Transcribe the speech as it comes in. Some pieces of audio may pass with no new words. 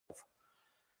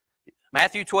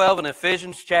Matthew 12 and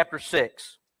Ephesians chapter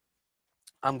 6.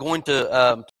 I'm going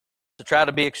to try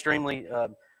to be extremely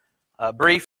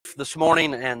brief this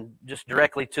morning and just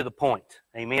directly to the point.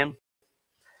 Amen.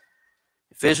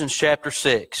 Ephesians chapter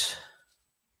 6.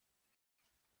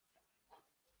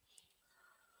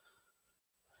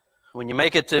 When you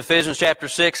make it to Ephesians chapter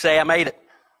 6, say, I made it.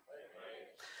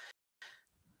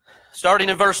 Starting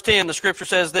in verse 10, the Scripture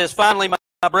says this, Finally, my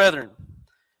brethren,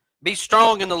 be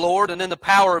strong in the Lord and in the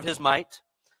power of His might.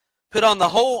 Put on the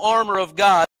whole armor of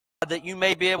God, that you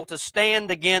may be able to stand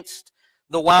against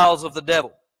the wiles of the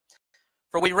devil.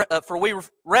 For we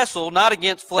wrestle not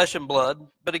against flesh and blood,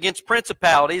 but against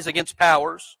principalities, against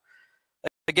powers,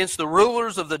 against the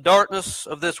rulers of the darkness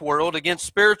of this world, against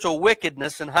spiritual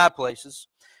wickedness in high places.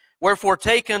 Wherefore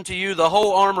take unto you the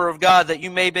whole armor of God, that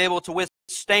you may be able to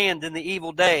withstand in the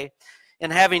evil day,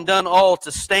 and having done all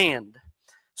to stand.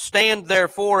 Stand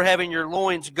therefore, having your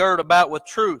loins girt about with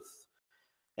truth,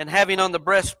 and having on the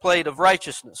breastplate of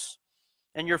righteousness,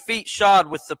 and your feet shod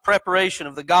with the preparation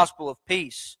of the gospel of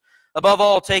peace. Above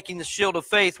all, taking the shield of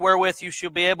faith, wherewith you shall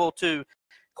be able to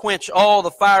quench all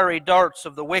the fiery darts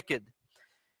of the wicked.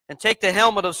 And take the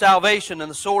helmet of salvation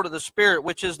and the sword of the Spirit,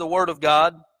 which is the word of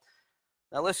God.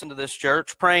 Now listen to this,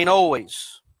 church. Praying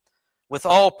always, with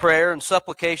all prayer and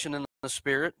supplication in the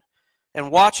Spirit, and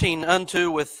watching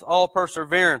unto with all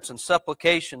perseverance and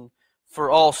supplication for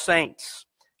all saints,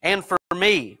 and for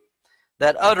me,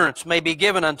 that utterance may be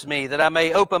given unto me, that I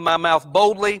may open my mouth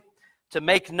boldly to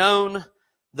make known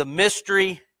the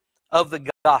mystery of the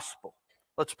gospel.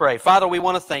 Let's pray. Father, we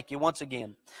want to thank you once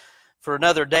again for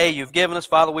another day you've given us.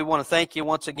 Father, we want to thank you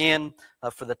once again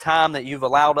for the time that you've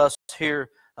allowed us here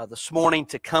this morning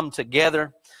to come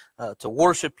together, to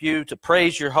worship you, to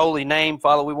praise your holy name.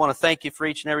 Father, we want to thank you for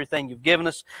each and everything you've given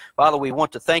us. Father, we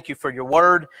want to thank you for your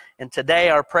word. And today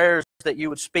our prayer is that you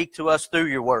would speak to us through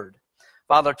your word.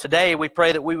 Father, today we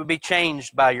pray that we would be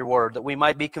changed by your word, that we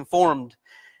might be conformed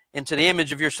into the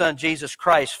image of your Son, Jesus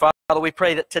Christ. Father, we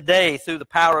pray that today, through the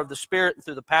power of the Spirit and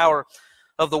through the power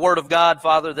of the Word of God,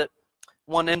 Father, that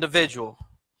one individual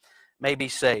may be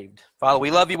saved. Father, we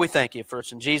love you. We thank you. For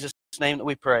it's in Jesus' name that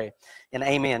we pray, and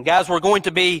amen. Guys, we're going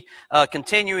to be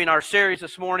continuing our series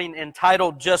this morning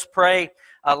entitled Just Pray.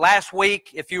 Last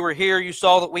week, if you were here, you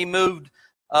saw that we moved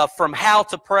from how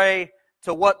to pray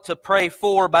to what to pray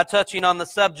for by touching on the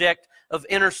subject of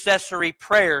intercessory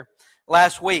prayer.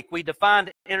 Last week, we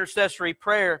defined intercessory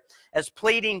prayer as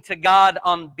pleading to God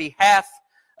on behalf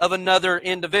of another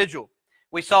individual.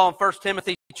 We saw in 1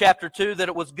 Timothy chapter 2 that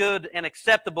it was good and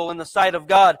acceptable in the sight of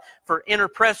God for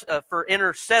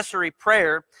intercessory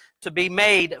prayer to be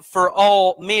made for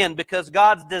all men, because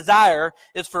God's desire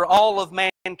is for all of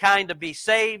mankind to be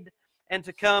saved and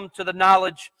to come to the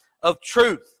knowledge of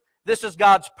truth. This is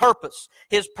God's purpose.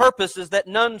 His purpose is that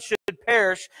none should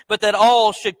perish, but that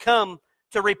all should come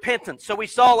to repentance. So we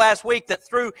saw last week that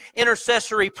through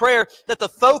intercessory prayer that the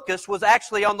focus was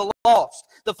actually on the lost.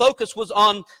 The focus was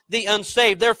on the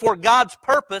unsaved. Therefore, God's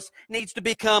purpose needs to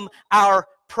become our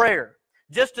prayer.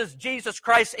 Just as Jesus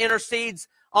Christ intercedes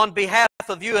on behalf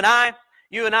of you and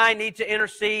I need to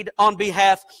intercede on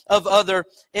behalf of other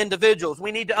individuals.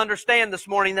 We need to understand this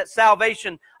morning that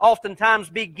salvation oftentimes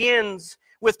begins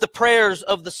with the prayers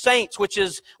of the saints, which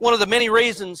is one of the many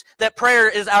reasons that prayer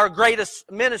is our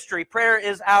greatest ministry. Prayer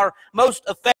is our most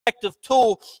effective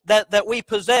tool that we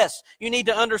possess. You need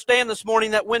to understand this morning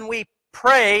that when we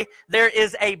pray, there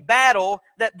is a battle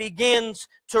that begins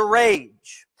to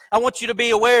rage. I want you to be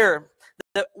aware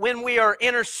that when we are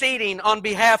interceding on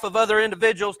behalf of other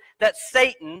individuals, that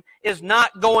Satan is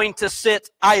not going to sit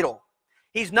idle.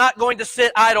 He's not going to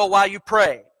sit idle while you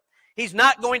pray. He's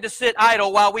not going to sit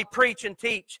idle while we preach and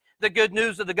teach the good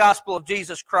news of the gospel of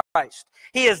Jesus Christ.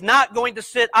 He is not going to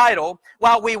sit idle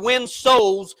while we win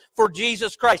souls for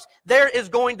Jesus Christ. There is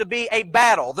going to be a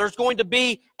battle. There's going to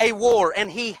be a war. And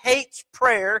he hates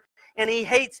prayer, and he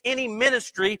hates any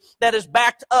ministry that is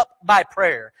backed up by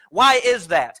prayer. Why is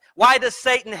that? Why does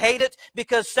Satan hate it?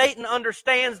 Because Satan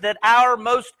understands that our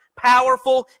most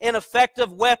powerful and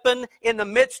effective weapon in the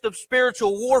midst of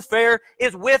spiritual warfare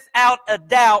is without a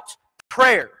doubt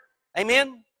prayer.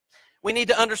 Amen? We need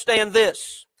to understand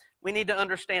this. We need to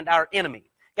understand our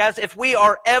enemy. Guys, if we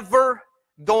are ever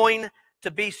going to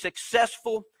be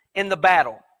successful in the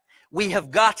battle, we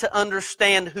have got to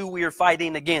understand who we are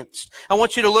fighting against. I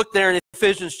want you to look there in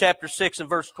Ephesians chapter 6 and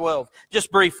verse 12,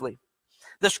 just briefly.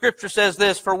 The Scripture says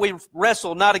this, For we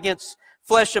wrestle not against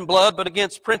flesh and blood, but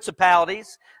against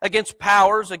principalities, against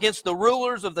powers, against the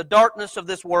rulers of the darkness of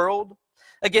this world,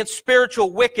 against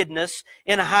spiritual wickedness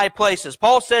in high places.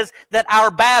 Paul says that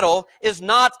our battle is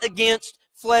not against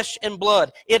flesh and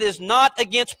blood. It is not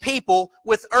against people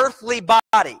with earthly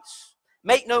bodies.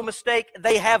 Make no mistake,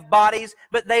 they have bodies,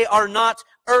 but they are not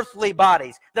earthly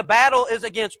bodies. The battle is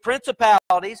against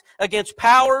principalities, against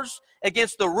powers,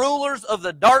 against the rulers of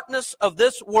the darkness of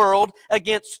this world,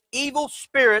 against evil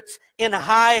spirits in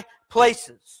high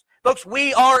places. Folks,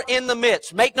 we are in the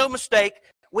midst, make no mistake,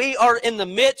 we are in the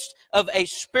midst of a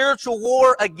spiritual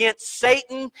war against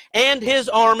Satan and his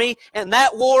army, and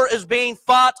that war is being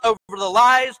fought over the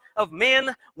lives of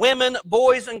men, women,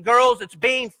 boys, and girls. It's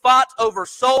being fought over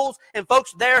souls, and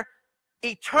folks, their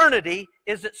eternity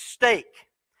is at stake.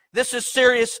 This is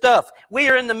serious stuff. We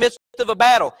are in the midst of a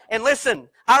battle. And listen,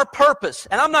 our purpose,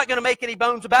 and I'm not going to make any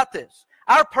bones about this,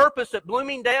 our purpose at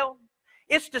Bloomingdale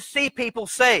is to see people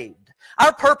saved.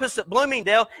 Our purpose at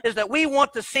Bloomingdale is that we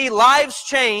want to see lives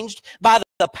changed by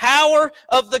the power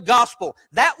of the gospel.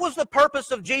 That was the purpose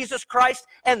of Jesus Christ,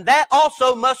 and that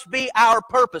also must be our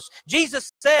purpose.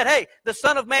 Jesus said, hey, the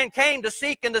Son of Man came to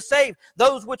seek and to save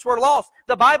those which were lost.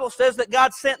 The Bible says that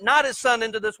God sent not His Son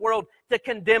into this world to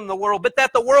condemn the world, but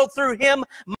that the world through Him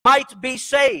might be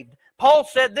saved. Paul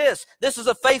said this is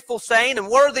a faithful saying and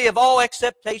worthy of all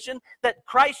acceptation, that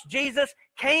Christ Jesus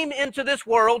came into this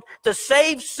world to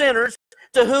save sinners,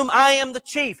 to whom I am the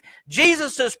chief.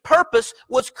 Jesus' purpose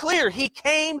was clear. He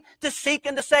came to seek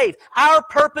and to save. Our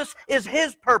purpose is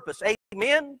His purpose.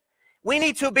 Amen? We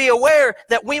need to be aware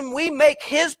that when we make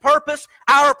His purpose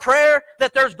our prayer,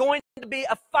 that there's going to be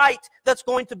a fight that's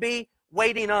going to be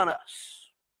waiting on us.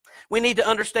 We need to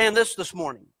understand this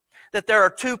morning, that there are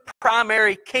two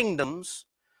primary kingdoms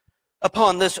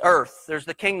upon this earth. There's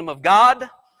the kingdom of God.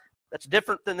 That's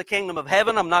different than the kingdom of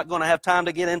heaven. I'm not going to have time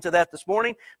to get into that this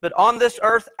morning. But on this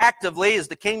earth, actively, is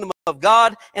the kingdom of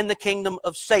God and the kingdom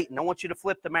of Satan. I want you to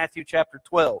flip to Matthew chapter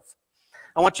 12.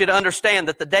 I want you to understand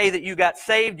that the day that you got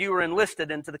saved, you were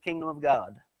enlisted into the kingdom of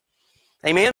God.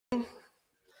 Amen?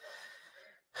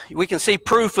 We can see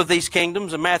proof of these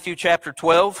kingdoms in Matthew chapter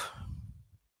 12.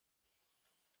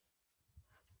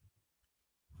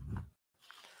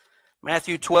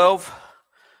 Matthew 12,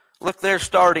 look there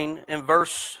starting in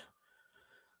verse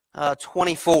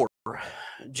 24.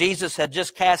 Jesus had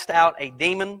just cast out a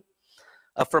demon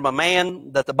from a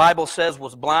man that the Bible says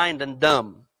was blind and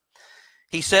dumb.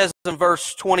 He says in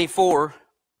verse 24,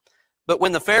 but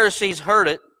when the Pharisees heard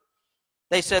it,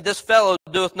 they said, this fellow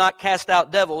doeth not cast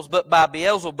out devils, but by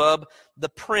Beelzebub, the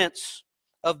prince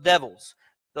of devils.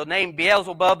 The name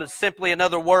Beelzebub is simply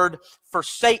another word for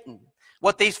Satan.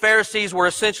 What these Pharisees were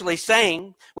essentially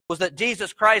saying was that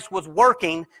Jesus Christ was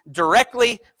working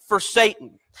directly for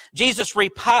Satan. Jesus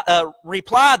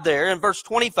replied there in verse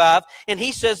 25, and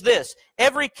He says this,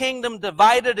 every kingdom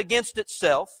divided against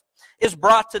itself is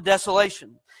brought to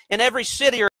desolation, and every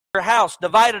city or house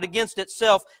divided against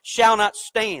itself shall not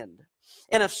stand.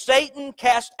 And if Satan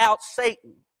cast out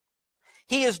Satan,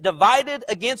 he is divided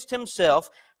against himself.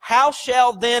 How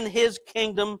shall then his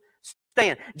kingdom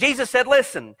stand? Jesus said,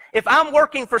 listen, if I'm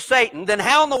working for Satan, then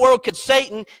how in the world could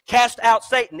Satan cast out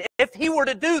Satan? If he were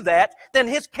to do that, then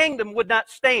his kingdom would not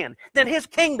stand. Then his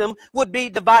kingdom would be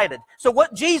divided. So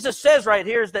what Jesus says right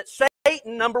here is that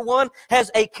Satan, number one,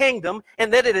 has a kingdom,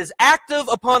 and that it is active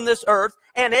upon this earth,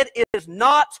 and it is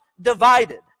not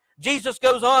divided. Jesus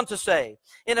goes on to say,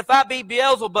 and if I be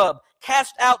Beelzebub,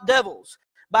 cast out devils,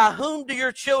 by whom do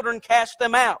your children cast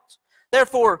them out?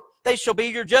 Therefore they shall be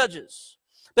your judges.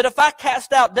 But if I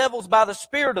cast out devils by the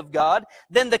Spirit of God,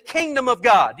 then the kingdom of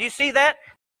God, do you see that?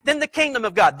 Then the kingdom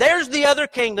of God, there's the other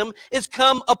kingdom, is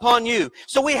come upon you.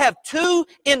 So we have two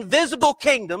invisible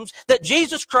kingdoms that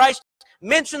Jesus Christ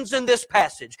mentions in this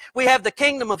passage. We have the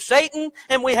kingdom of Satan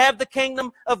and we have the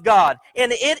kingdom of God.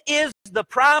 And it is the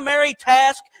primary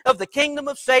task of the kingdom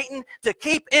of Satan to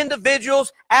keep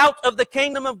individuals out of the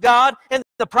kingdom of God. And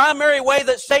the primary way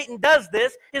that Satan does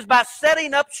this is by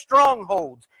setting up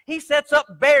strongholds. He sets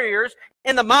up barriers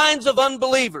in the minds of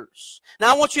unbelievers.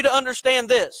 Now I want you to understand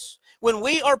this. When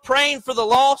we are praying for the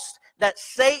lost, that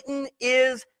Satan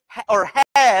is or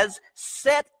has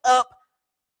set up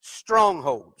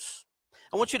strongholds.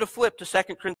 I want you to flip to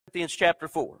 2 Corinthians chapter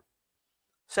 4.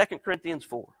 2 Corinthians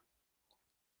 4.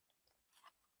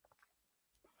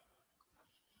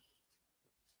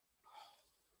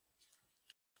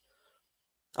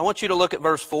 I want you to look at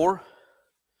verse 4.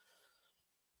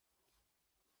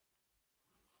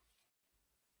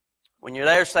 When you're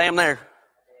there, say I'm there.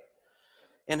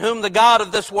 In whom the God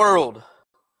of this world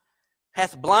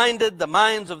hath blinded the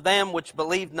minds of them which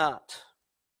believe not,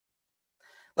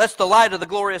 lest the light of the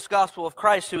glorious gospel of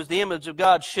Christ, who is the image of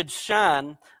God, should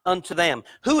shine unto them.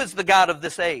 Who is the God of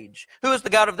this age? Who is the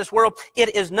God of this world?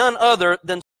 It is none other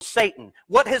than Satan.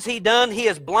 What has he done? He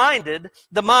has blinded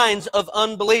the minds of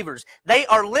unbelievers. They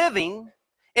are living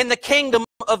in the kingdom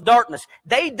of darkness.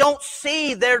 They don't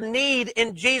see their need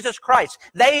in Jesus Christ.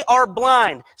 They are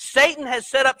blind. Satan has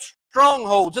set up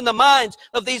strongholds in the minds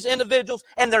of these individuals,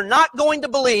 and they're not going to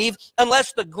believe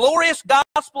unless the glorious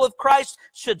gospel of Christ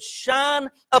should shine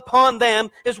upon them,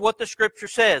 is what the Scripture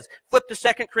says. Flip to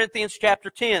 2 Corinthians chapter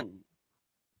 10.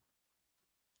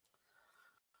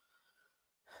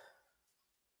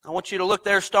 I want you to look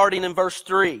there starting in verse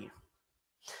 3.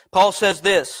 Paul says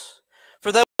this,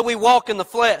 "For though we walk in the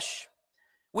flesh,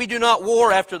 we do not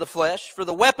war after the flesh, for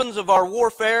the weapons of our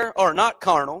warfare are not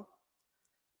carnal,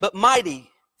 but mighty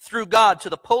through God to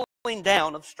the pulling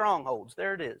down of strongholds."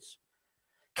 There it is.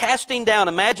 "Casting down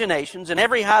imaginations and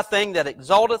every high thing that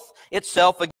exalteth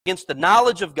itself against the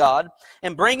knowledge of God,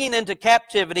 and bringing into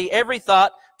captivity every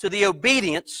thought to the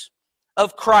obedience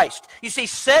of Christ." You see,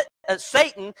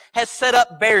 Satan has set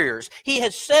up barriers. He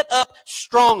has set up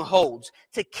strongholds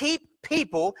to keep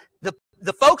people,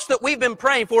 the folks that we've been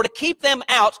praying for, to keep them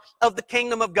out of the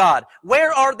kingdom of God.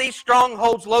 Where are these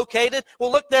strongholds located?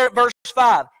 Well, look there at verse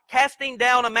 5. Casting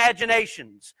down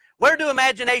imaginations. Where do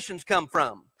imaginations come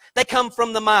from? They come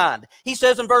from the mind. He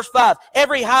says in verse 5,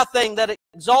 every high thing that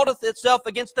exalteth itself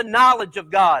against the knowledge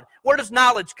of God. Where does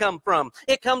knowledge come from?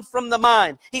 It comes from the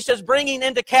mind. He says, bringing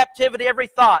into captivity every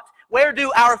thought. Where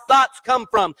do our thoughts come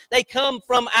from? They come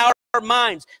from our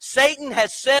minds. Satan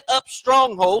has set up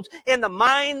strongholds in the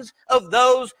minds of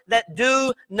those that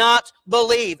do not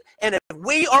believe. And if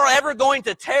we are ever going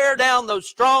to tear down those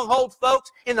strongholds,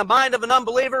 folks, in the mind of an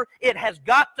unbeliever, it has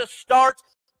got to start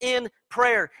in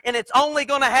prayer. And it's only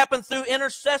going to happen through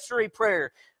intercessory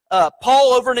prayer.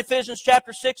 Paul over in Ephesians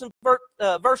chapter 6 and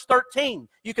verse 13.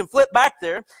 You can flip back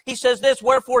there. He says this,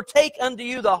 "Wherefore take unto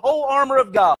you the whole armor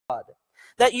of God,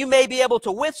 that you may be able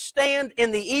to withstand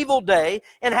in the evil day,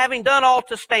 and having done all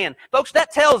to stand." Folks,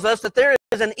 that tells us that there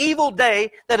is an evil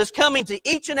day that is coming to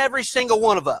each and every single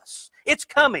one of us. It's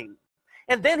coming.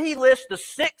 And then he lists the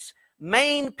 6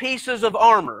 main pieces of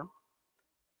armor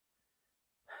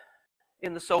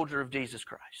in the soldier of Jesus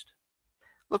Christ.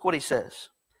 Look what he says.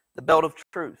 The belt of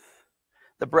truth,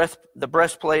 the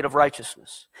breastplate of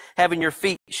righteousness, having your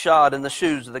feet shod in the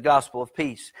shoes of the gospel of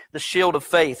peace, the shield of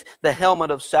faith, the helmet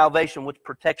of salvation which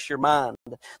protects your mind,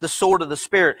 the sword of the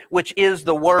Spirit, which is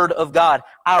the word of God,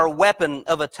 our weapon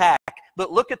of attack.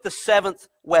 But look at the 7th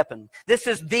weapon. This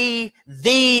is the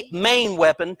main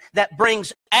weapon that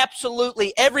brings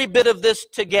absolutely every bit of this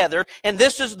together. And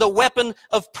this is the weapon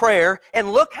of prayer.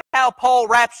 And look how Paul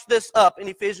wraps this up in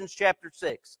Ephesians chapter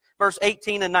 6, verse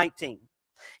 18 and 19.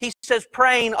 He says,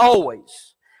 praying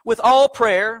always with all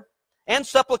prayer and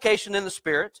supplication in the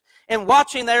Spirit, and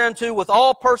watching thereunto with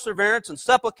all perseverance and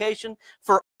supplication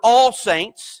for all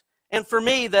saints, and for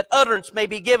me, that utterance may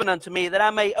be given unto me, that I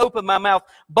may open my mouth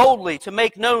boldly to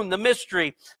make known the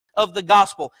mystery of the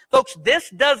gospel. Folks, this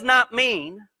does not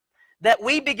mean that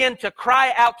we begin to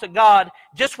cry out to God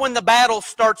just when the battle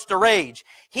starts to rage.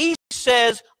 He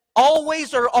says,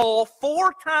 always or all,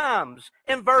 4 times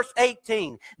in verse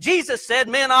 18. Jesus said,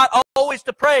 men ought always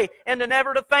to pray and to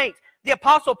never to faint. The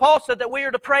Apostle Paul said that we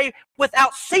are to pray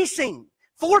without ceasing.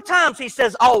 4 times he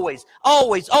says always,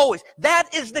 always, always. That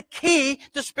is the key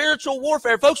to spiritual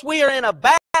warfare. Folks, we are in a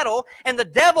battle, and the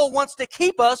devil wants to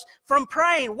keep us from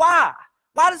praying. Why?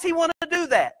 Why does he want to do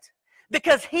that?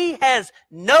 Because he has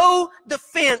no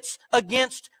defense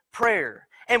against prayer.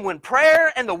 And when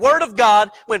prayer and the Word of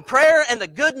God, when prayer and the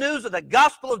good news of the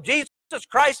gospel of Jesus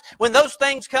Christ, when those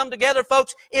things come together,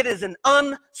 folks, it is an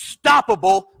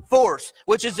unstoppable force,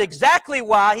 which is exactly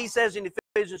why he says in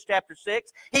Ephesians chapter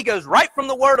 6, he goes right from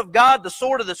the Word of God, the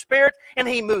sword of the Spirit, and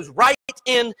he moves right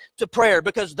into prayer,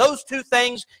 because those 2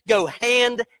 things go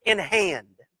hand in hand.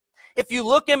 If you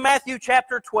look in Matthew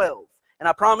chapter 12, and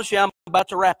I promise you I'm about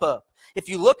to wrap up. If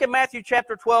you look at Matthew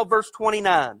chapter 12, verse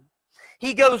 29,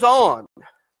 he goes on,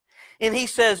 and he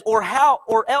says, or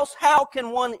else how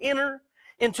can one enter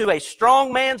into a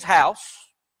strong man's house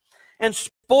and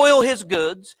spoil his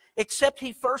goods, except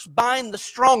he first bind the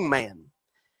strong man,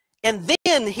 and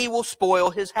then he will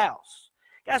spoil his house.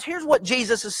 Guys, here's what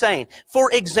Jesus is saying.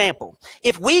 For example,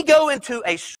 if we go into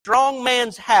a strong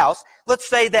man's house, let's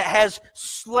say that has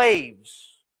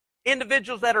slaves,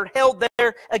 individuals that are held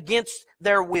there against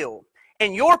their will,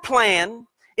 and your plan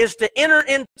is to enter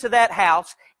into that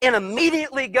house and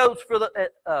immediately go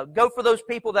for those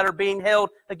people that are being held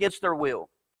against their will.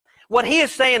 What he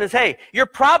is saying is, hey, you're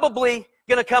probably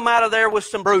going to come out of there with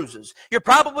some bruises. You're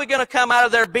probably going to come out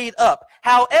of there beat up.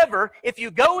 However, if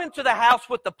you go into the house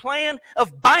with the plan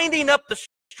of binding up the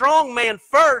strong man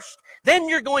first, then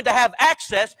you're going to have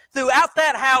access throughout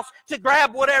that house to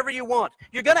grab whatever you want.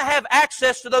 You're going to have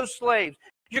access to those slaves.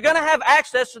 You're going to have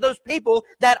access to those people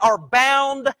that are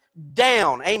bound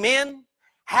down. Amen?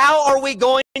 How are we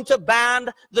going to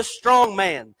bind the strong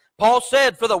man? Paul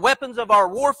said, for the weapons of our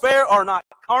warfare are not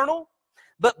carnal,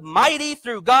 but mighty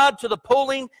through God to the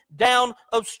pulling down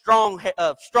of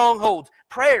strongholds.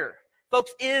 Prayer,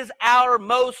 folks, is our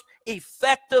most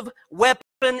effective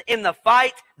weapon in the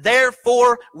fight.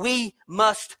 Therefore, we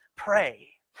must pray.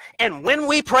 And when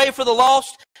we pray for the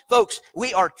lost, folks,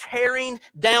 we are tearing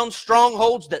down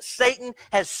strongholds that Satan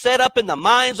has set up in the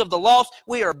minds of the lost.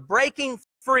 We are breaking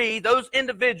free those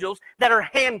individuals that are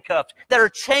handcuffed, that are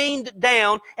chained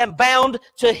down and bound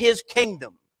to his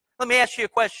kingdom. Let me ask you a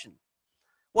question.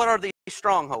 What are these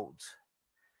strongholds?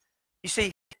 You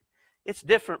see, it's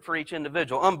different for each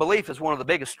individual. Unbelief is one of the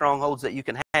biggest strongholds that you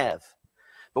can have.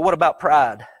 But what about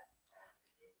pride?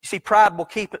 You see, pride will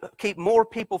keep more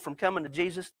people from coming to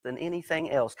Jesus than anything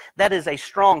else. That is a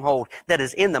stronghold that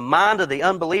is in the mind of the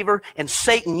unbeliever, and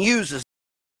Satan uses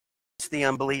the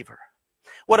unbeliever.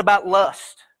 What about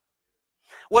lust?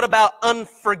 What about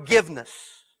unforgiveness?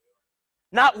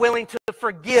 Not willing to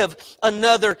forgive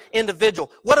another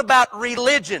individual. What about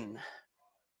religion?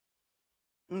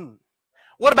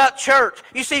 What about church?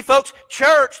 You see, folks,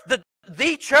 church,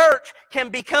 the church can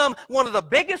become one of the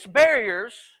biggest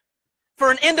barriers for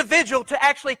an individual to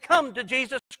actually come to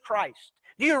Jesus Christ.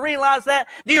 Do you realize that?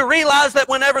 Do you realize that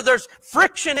whenever there's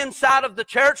friction inside of the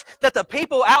church, that the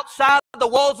people outside the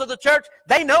walls of the church,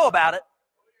 they know about it?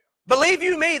 Believe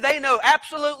you me, they know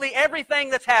absolutely everything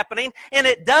that's happening, and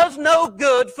it does no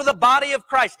good for the body of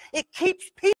Christ. It keeps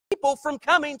people from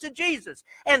coming to Jesus.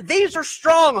 And these are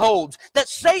strongholds that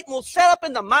Satan will set up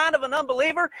in the mind of an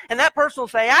unbeliever, and that person will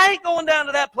say, I ain't going down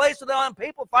to that place with all them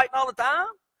people fighting all the time.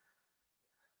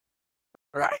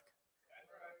 Right?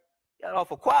 Got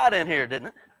awful quiet in here, didn't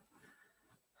it?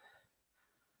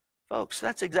 Folks,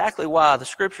 that's exactly why the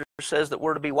Scripture says that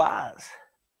we're to be wise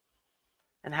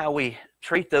and how we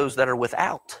treat those that are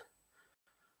without,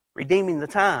 redeeming the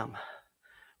time.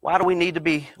 Why do we need to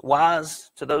be wise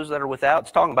to those that are without?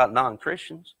 It's talking about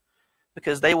non-Christians,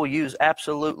 because they will use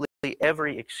absolutely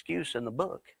every excuse in the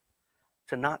book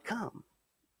to not come.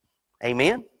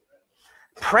 Amen?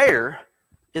 Prayer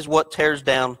is what tears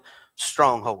down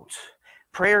strongholds.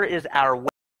 Prayer is our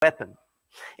weapon.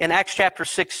 In Acts chapter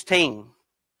 16,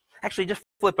 actually just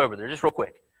flip over there, just real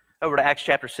quick, over to Acts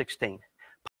chapter 16.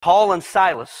 Paul and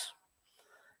Silas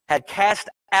had cast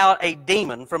out a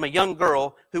demon from a young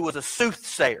girl who was a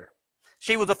soothsayer.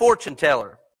 She was a fortune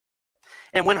teller.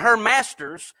 And when her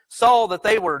masters saw that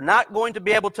they were not going to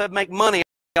be able to make money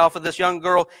off of this young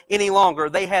girl any longer,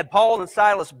 they had Paul and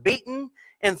Silas beaten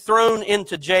and thrown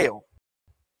into jail.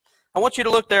 I want you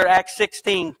to look there at Acts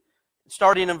 16,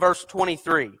 starting in verse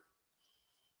 23.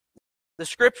 The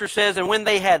Scripture says, and when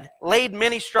they had laid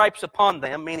many stripes upon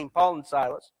them, meaning Paul and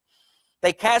Silas,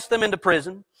 they cast them into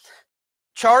prison,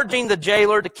 charging the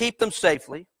jailer to keep them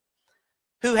safely,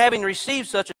 who, having received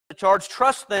such a charge,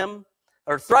 thrust them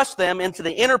into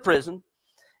the inner prison,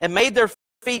 and made their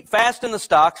feet fast in the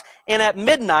stocks. And at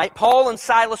midnight, Paul and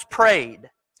Silas prayed.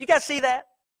 You guys see that?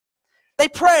 They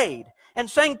prayed and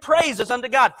sang praises unto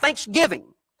God,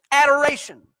 thanksgiving,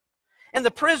 adoration. And the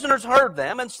prisoners heard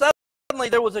them, and suddenly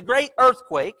there was a great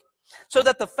earthquake, so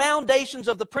that the foundations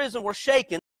of the prison were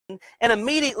shaken, and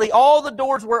immediately all the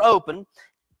doors were open,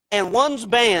 and everyone's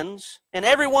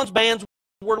bands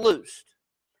were loosed.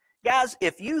 Guys,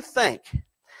 if you think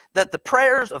that the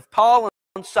prayers of Paul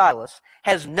and Silas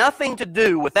has nothing to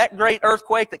do with that great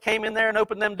earthquake that came in there and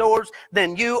opened them doors,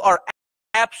 then you are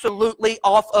absolutely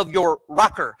off of your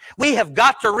rocker. We have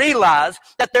got to realize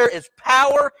that there is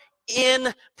power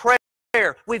in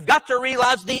prayer. We've got to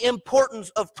realize the importance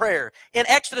of prayer. In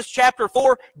Exodus chapter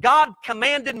 4, God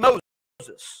commanded Moses.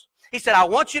 He said, I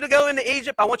want you to go into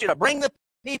Egypt. I want you to bring the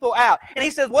people out. And he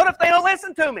says, what if they don't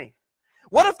listen to me?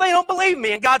 What if they don't believe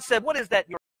me? And God said, what is that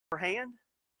in your hand?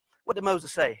 What did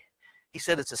Moses say? He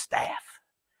said, it's a staff.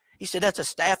 He said, that's a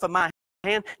staff of my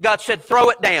hand. God said, throw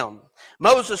it down.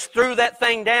 Moses threw that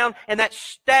thing down, and that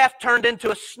staff turned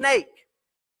into a snake.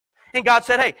 And God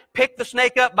said, hey, pick the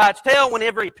snake up by its tail.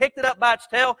 Whenever he picked it up by its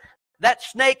tail, that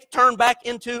snake turned back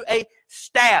into a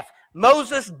staff.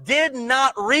 Moses did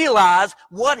not realize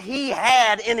what he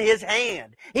had in his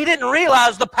hand. He didn't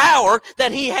realize the power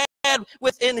that he had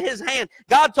within his hand.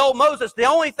 God told Moses, the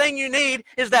only thing you need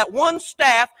is that one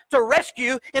staff to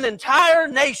rescue an entire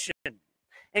nation.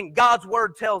 And God's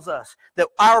Word tells us that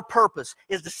our purpose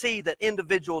is to see that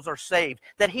individuals are saved,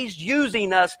 that He's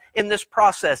using us in this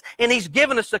process. And He's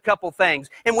given us a couple things.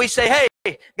 And we say, hey,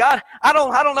 God, I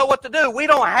don't know what to do. We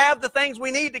don't have the things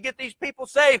we need to get these people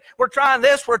saved. We're trying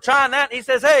this, we're trying that. And He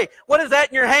says, hey, what is that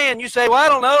in your hand? You say, well, I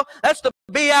don't know. That's the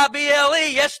Bible.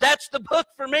 Yes, that's the book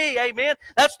for me. Amen.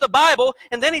 That's the Bible.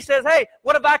 And then He says, hey,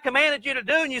 what have I commanded you to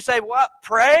do? And you say, what?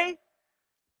 Pray?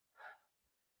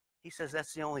 He says,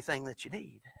 that's the only thing that you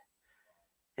need.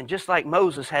 And just like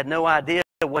Moses had no idea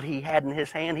what he had in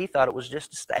his hand, he thought it was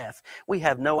just a staff. We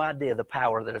have no idea the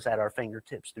power that is at our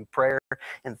fingertips through prayer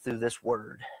and through this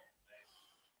word.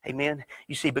 Amen.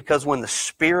 You see, because when the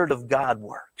Spirit of God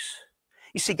works,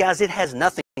 you see, guys, it has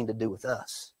nothing to do with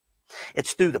us.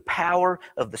 It's through the power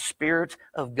of the Spirit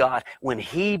of God. When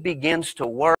He begins to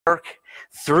work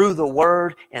through the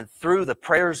Word and through the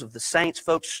prayers of the saints,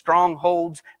 folks,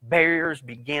 strongholds, barriers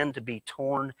begin to be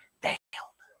torn down.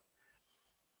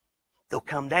 They'll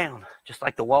come down, just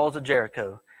like the walls of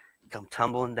Jericho, come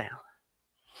tumbling down.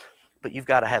 But you've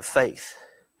got to have faith.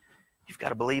 You've got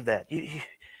to believe that.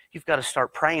 You've got to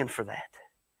start praying for that.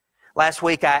 Last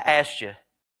week I asked you,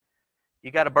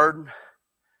 you got a burden?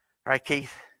 All right,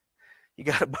 Keith, you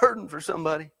got a burden for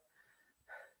somebody?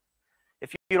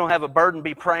 If you don't have a burden,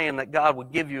 be praying that God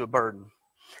would give you a burden.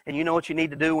 And you know what you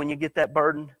need to do when you get that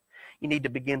burden? You need to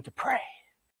begin to pray.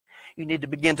 You need to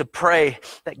begin to pray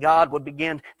that God would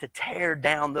begin to tear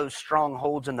down those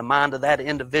strongholds in the mind of that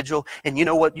individual. And you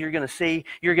know what you're going to see?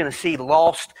 You're going to see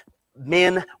lost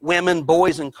men, women,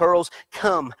 boys, and girls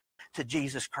come to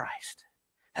Jesus Christ.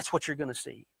 That's what you're going to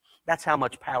see. That's how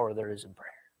much power there is in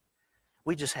prayer.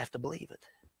 We just have to believe it.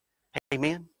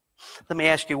 Amen? Let me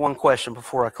ask you one question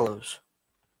before I close.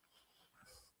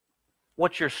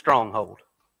 What's your stronghold?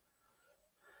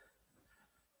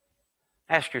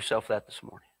 Ask yourself that this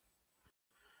morning.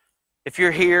 If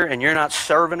you're here and you're not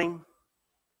serving Him,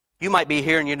 you might be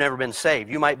here and you've never been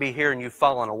saved. You might be here and you've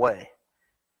fallen away.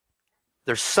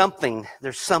 There's something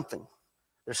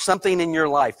in your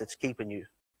life that's keeping you.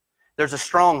 There's a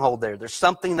stronghold there. There's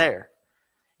something there.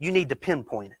 You need to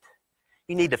pinpoint it.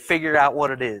 You need to figure out what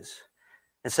it is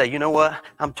and say, you know what?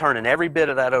 I'm turning every bit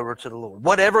of that over to the Lord.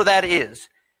 Whatever that is,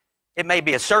 it may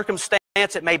be a circumstance.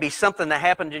 It may be something that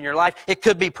happened in your life. It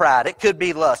could be pride. It could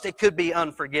be lust. It could be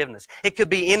unforgiveness. It could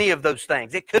be any of those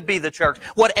things. It could be the church.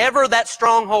 Whatever that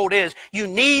stronghold is, you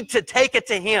need to take it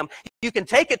to Him. You can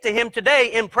take it to Him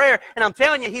today in prayer, and I'm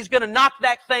telling you, He's going to knock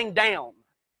that thing down.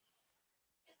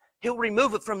 He'll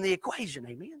remove it from the equation,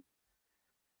 amen?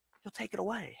 He'll take it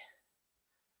away.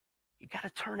 You've got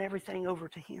to turn everything over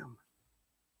to Him.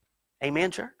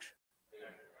 Amen, church?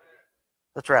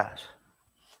 Let's rise.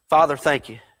 Father, thank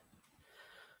you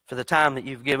for the time that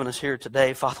you've given us here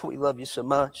today. Father, we love you so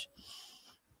much.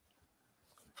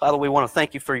 Father, we want to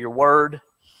thank you for your word.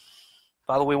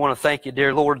 Father, we want to thank you,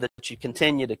 dear Lord, that you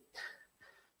continue to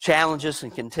challenge us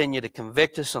and continue to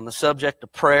convict us on the subject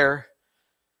of prayer.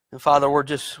 And Father, we're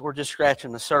just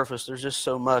scratching the surface. There's just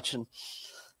so much. And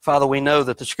Father, we know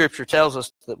that the Scripture tells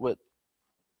us that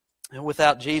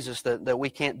without Jesus that we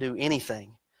can't do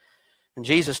anything. And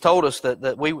Jesus told us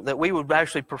that we would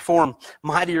actually perform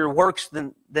mightier works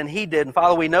than He did. And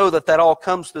Father, we know that all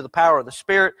comes through the power of the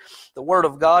Spirit, the Word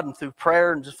of God, and through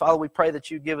prayer. And just, Father, we pray that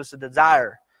you give us a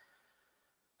desire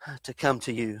to come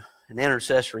to you in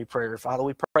intercessory prayer. Father,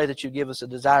 we pray that you give us a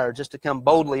desire just to come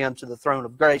boldly unto the throne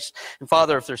of grace. And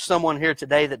Father, if there's someone here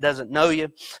today that doesn't know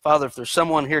you, Father, if there's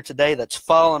someone here today that's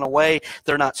fallen away,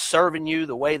 they're not serving you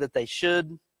the way that they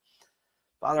should,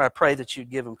 Father, I pray that you'd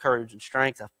give them courage and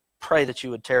strength. I pray that you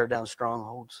would tear down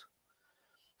strongholds.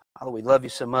 Father, we love you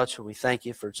so much, and we thank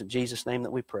you, for it's in Jesus' name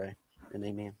that we pray, and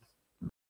amen.